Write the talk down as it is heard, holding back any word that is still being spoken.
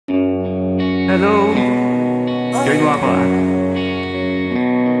Hello? Join mo ako ah.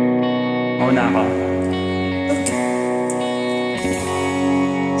 Mauna ako.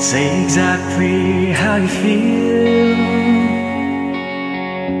 Say exactly how you feel.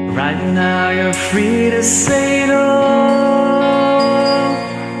 Right now you're free to say it all.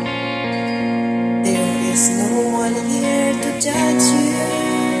 There is no one here to judge you.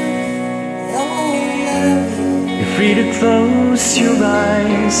 No one love you. You're free to close your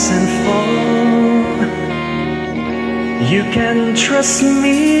eyes and fall. You can trust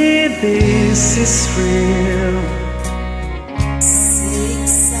me, this is real. Say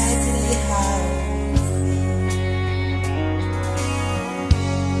exactly how you feel.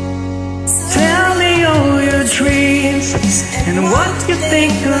 Tell me all your dreams and what you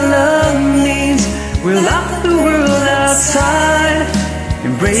think love means. We'll love the world outside,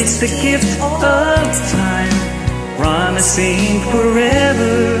 embrace the gift of time, promising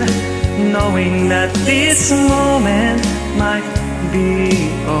forever, knowing that this moment might be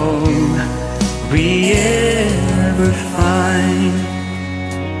all we ever find.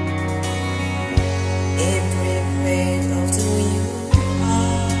 Every breath of you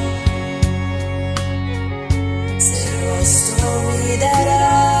tell a story that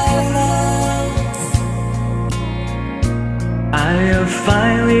I love. I have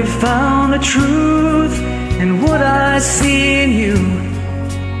finally found the truth in what I see in you,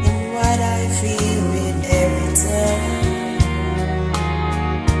 And what I feel in every turn.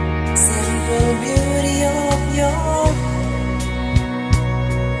 Simple beauty of your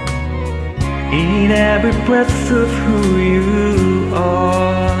in every breath of who you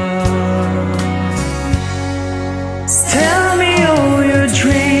are. Tell me all your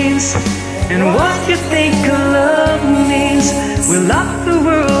dreams and what you think love means. We'll lock the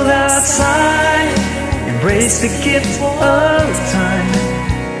world outside, embrace the gift of time,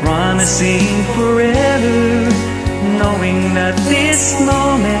 promising forever, knowing that this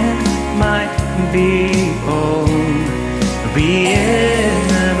moment might be all we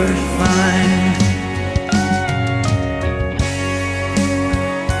ever find.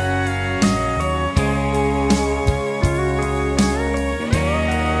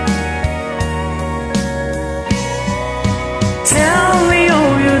 Tell me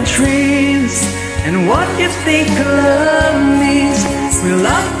all your dreams and what you think love means. We'll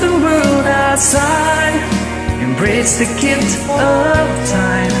lock the world outside, embrace the gift of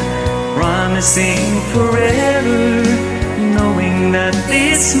time, promising forever, knowing that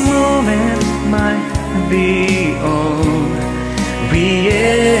this moment might be all we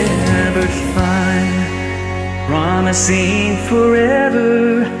ever find. Promising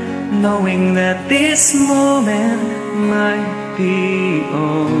forever, knowing that this moment might be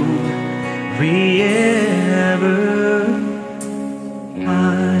all we ever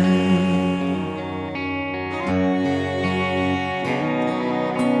find.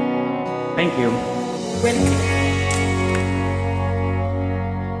 Thank you. when